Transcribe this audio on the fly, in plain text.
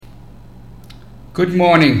Good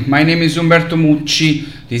morning. My name is Umberto Mucci.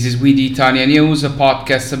 This is We the Italian News, a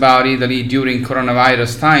podcast about Italy during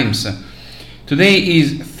coronavirus times. Today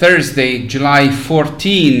is Thursday, July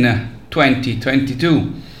 14,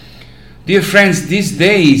 2022. Dear friends, these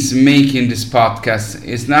days making this podcast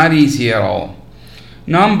is not easy at all.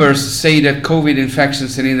 Numbers say that COVID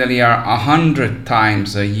infections in Italy are 100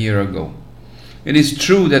 times a year ago. It is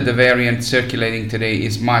true that the variant circulating today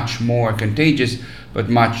is much more contagious, but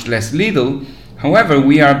much less lethal. However,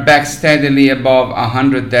 we are back steadily above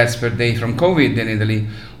 100 deaths per day from COVID in Italy,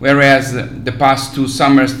 whereas the past two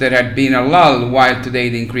summers there had been a lull, while today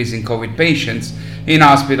the increase in COVID patients in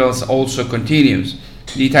hospitals also continues.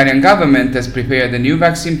 The Italian government has prepared a new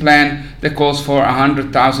vaccine plan that calls for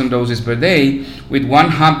 100,000 doses per day, with one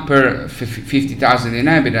hub per 50,000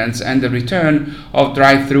 inhabitants, and the return of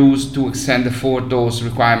drive-thrus to extend the 4-dose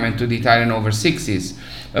requirement to the Italian over 60s,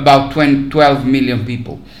 about 12 million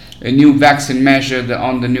people. A new vaccine measured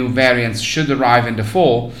on the new variants should arrive in the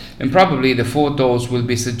fall, and probably the 4th dose will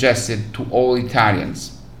be suggested to all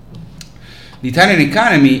Italians. The Italian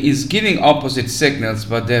economy is giving opposite signals,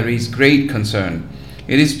 but there is great concern.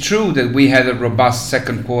 It is true that we had a robust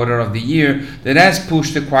second quarter of the year that has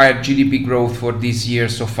pushed acquired GDP growth for this year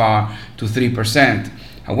so far to 3%.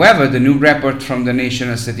 However, the new report from the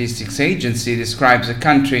National Statistics Agency describes a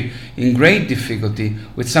country in great difficulty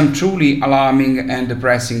with some truly alarming and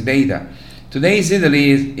depressing data. Today's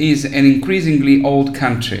Italy is an increasingly old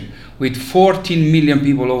country with 14 million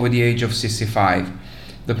people over the age of 65.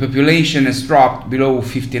 The population has dropped below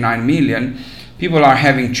 59 million. People are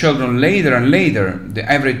having children later and later. The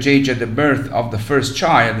average age at the birth of the first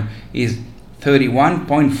child is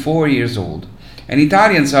 31.4 years old. And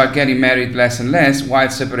Italians are getting married less and less, while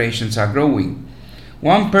separations are growing.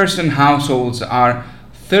 One-person households are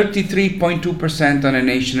 33.2% on a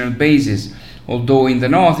national basis, although in the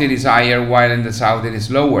north it is higher, while in the south it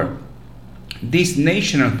is lower. This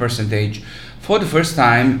national percentage, for the first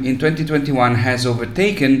time in 2021, has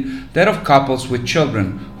overtaken that of couples with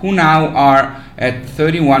children, who now are at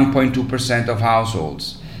 31.2% of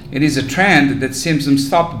households. It is a trend that seems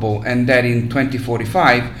unstoppable, and that in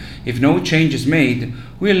 2045, if no change is made,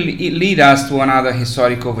 will lead us to another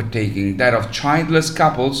historic overtaking, that of childless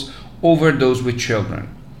couples over those with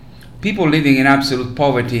children. People living in absolute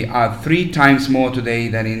poverty are 3 times more today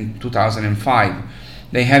than in 2005.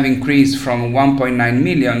 They have increased from 1.9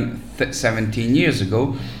 million 17 years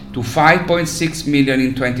ago to 5.6 million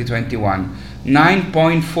in 2021,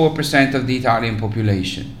 9.4% of the Italian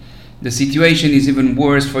population. The situation is even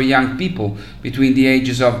worse for young people between the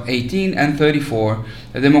ages of 18 and 34,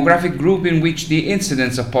 a demographic group in which the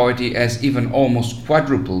incidence of poverty has even almost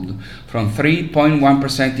quadrupled, from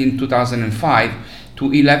 3.1% in 2005 to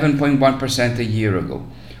 11.1% a year ago.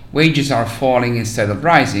 Wages are falling instead of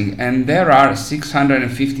rising, and there are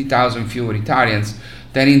 650,000 fewer Italians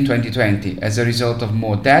than in 2020 as a result of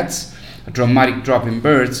more deaths, a dramatic drop in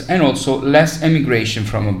births, and also less emigration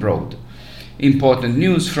from abroad. Important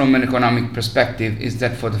news from an economic perspective is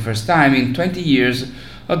that for the first time in 20 years,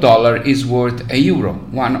 a dollar is worth a euro,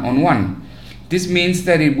 1-on-1. This means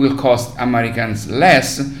that it will cost Americans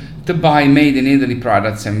less to buy made in Italy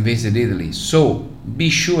products and visit Italy. So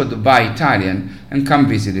be sure to buy Italian and come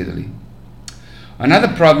visit Italy. Another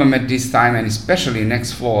problem at this time, and especially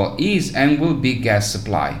next fall, is and will be gas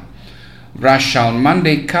supply. Russia on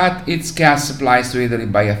Monday cut its gas supplies to Italy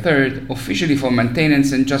by a third, officially for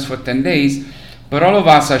maintenance and just for 10 days, but all of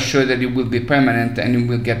us are sure that it will be permanent and it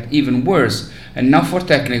will get even worse, and not for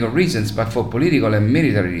technical reasons, but for political and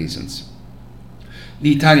military reasons.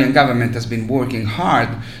 The Italian government has been working hard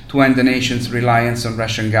to end the nation's reliance on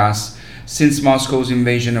Russian gas since Moscow's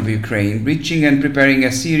invasion of Ukraine, reaching and preparing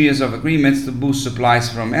a series of agreements to boost supplies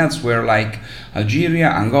from elsewhere like Algeria,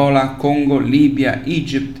 Angola, Congo, Libya,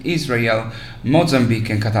 Egypt, Israel, Mozambique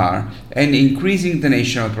and Qatar, and increasing the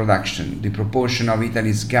national production. The proportion of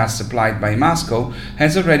Italy's gas supplied by Moscow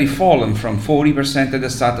has already fallen from 40% at the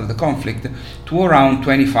start of the conflict to around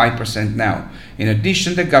 25% now. In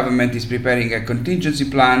addition, the government is preparing a contingency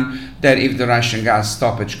plan that, if the Russian gas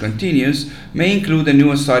stoppage continues, may include a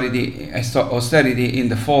new austerity in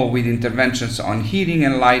the fall, with interventions on heating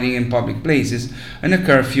and lighting in public places and a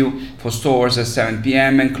curfew for stores at 7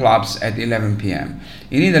 p.m. and clubs at 11 p.m.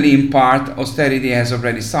 In Italy, in part, austerity has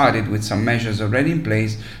already started, with some measures already in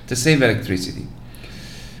place to save electricity.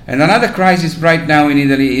 And another crisis right now in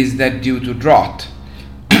Italy is that due to drought.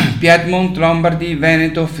 Piedmont, Lombardy,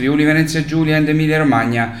 Veneto, Friuli Venezia Giulia and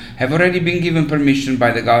Emilia-Romagna have already been given permission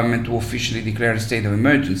by the government to officially declare a state of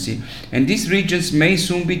emergency, and these regions may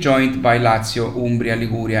soon be joined by Lazio, Umbria,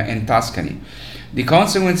 Liguria and Tuscany. The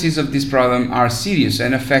consequences of this problem are serious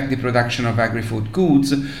and affect the production of agri-food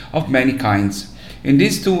goods of many kinds. In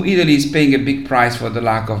this too, Italy is paying a big price for the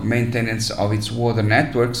lack of maintenance of its water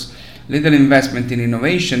networks, little investment in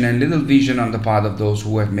innovation, and little vision on the part of those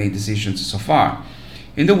who have made decisions so far.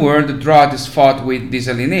 In the world, the drought is fought with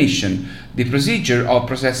desalination, the procedure of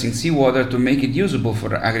processing seawater to make it usable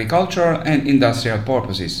for agricultural and industrial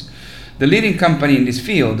purposes. The leading company in this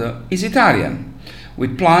field is Italian,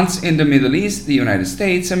 with plants in the Middle East, the United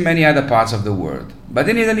States, and many other parts of the world. But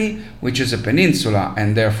in Italy, which is a peninsula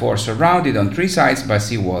and therefore surrounded on three sides by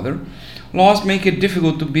seawater, laws make it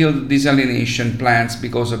difficult to build desalination plants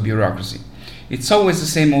because of bureaucracy. It's always the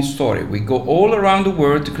same old story. We go all around the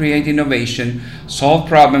world to create innovation, solve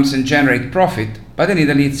problems, and generate profit, but in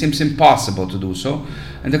Italy it seems impossible to do so,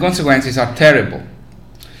 and the consequences are terrible.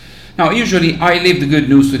 Now, usually I leave the good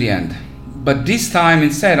news to the end, but this time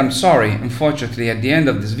instead, I'm sorry, unfortunately, at the end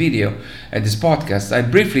of this video, at this podcast, I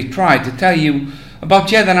briefly tried to tell you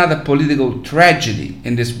about yet another political tragedy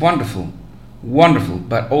in this wonderful,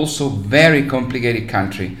 but also very complicated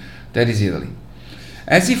country that is Italy.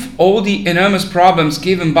 As if all the enormous problems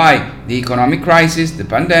given by the economic crisis, the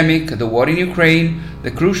pandemic, the war in Ukraine,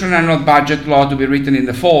 the crucial annual budget law to be written in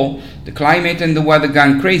the fall, the climate and the weather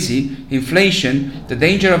gone crazy, inflation, the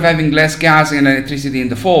danger of having less gas and electricity in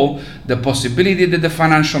the fall, the possibility that the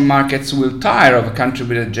financial markets will tire of a country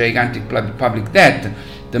with a gigantic public debt,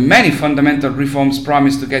 the many fundamental reforms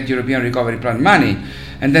promised to get European Recovery Plan money,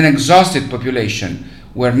 and an exhausted population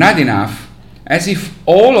were not enough. As if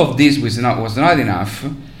all of this was not enough,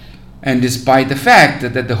 and despite the fact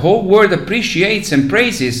that the whole world appreciates and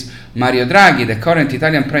praises Mario Draghi, the current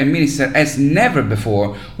Italian Prime Minister, as never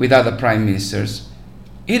before with other Prime Ministers,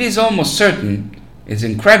 it is almost certain, it's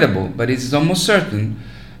incredible, but it is almost certain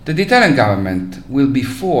that the Italian government will be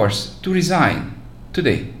forced to resign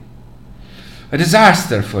today. A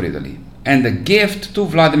disaster for Italy, and a gift to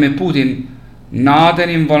Vladimir Putin, not an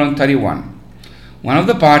involuntary one. One of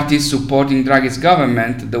the parties supporting Draghi's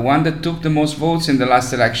government, the one that took the most votes in the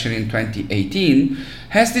last election in 2018,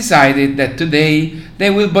 has decided that today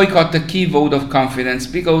they will boycott the key vote of confidence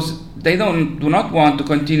because they do not want to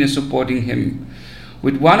continue supporting him.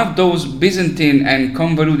 With one of those Byzantine and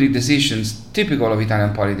convoluted decisions typical of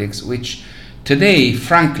Italian politics, which today,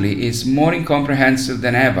 frankly, is more incomprehensible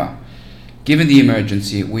than ever, given the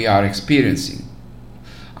emergency we are experiencing.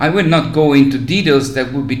 I will not go into details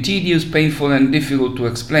that would be tedious, painful, and difficult to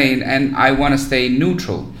explain, and I want to stay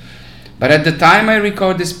neutral. But at the time I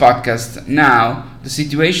record this podcast, now, the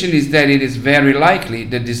situation is that it is very likely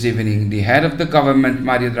that this evening the head of the government,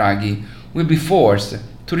 Mario Draghi, will be forced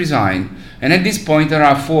to resign. And at this point there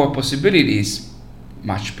are four possibilities,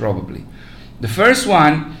 much probably. The first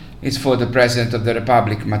one is for the President of the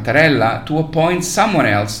Republic, Mattarella, to appoint someone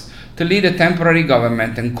else to lead a temporary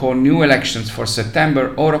government and call new elections for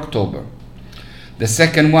September or October. The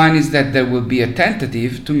second one is that there will be a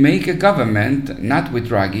tentative to make a government, not with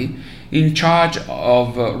Draghi, in charge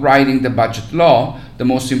of writing the budget law, the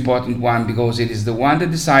most important one because it is the one that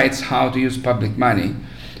decides how to use public money,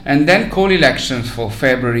 and then call elections for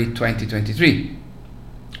February 2023.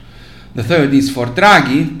 The third is for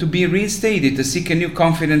Draghi to be reinstated to seek a new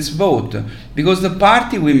confidence vote, because the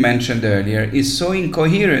party we mentioned earlier is so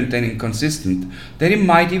incoherent and inconsistent that it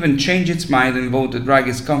might even change its mind and vote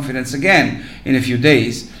Draghi's confidence again in a few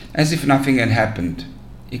days, as if nothing had happened.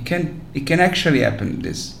 It can actually happen,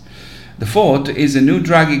 this. The fourth is a new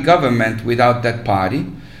Draghi government without that party,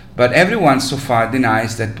 but everyone so far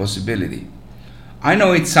denies that possibility. I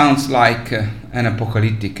know it sounds like an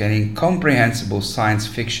apocalyptic and incomprehensible science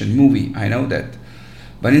fiction movie, I know that.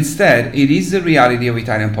 But instead, it is the reality of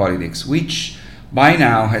Italian politics, which by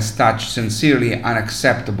now has touched sincerely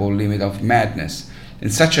unacceptable limit of madness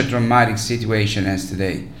in such a dramatic situation as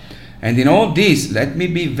today. And in all this, let me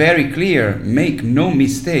be very clear, make no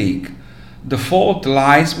mistake, the fault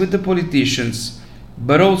lies with the politicians,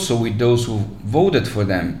 but also with those who voted for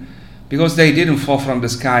them, because they didn't fall from the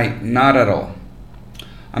sky, not at all.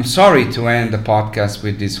 I'm sorry to end the podcast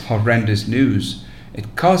with this horrendous news.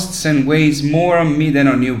 It costs and weighs more on me than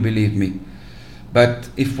on you, believe me. But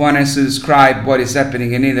if one has to describe what is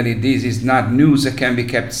happening in Italy, this is not news that can be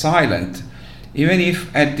kept silent, even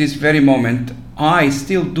if at this very moment I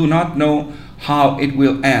still do not know how it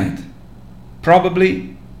will end.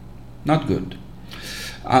 Probably not good.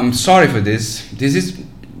 I'm sorry for this. This is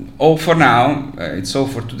all for now. It's all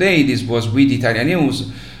for today. This was We the Italian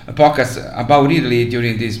News, a podcast about Italy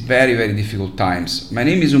during these very, very difficult times. My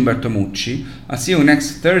name is Umberto Mucci. I'll see you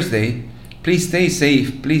next Thursday. Please stay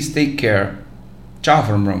safe. Please take care. Ciao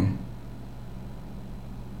from Rome.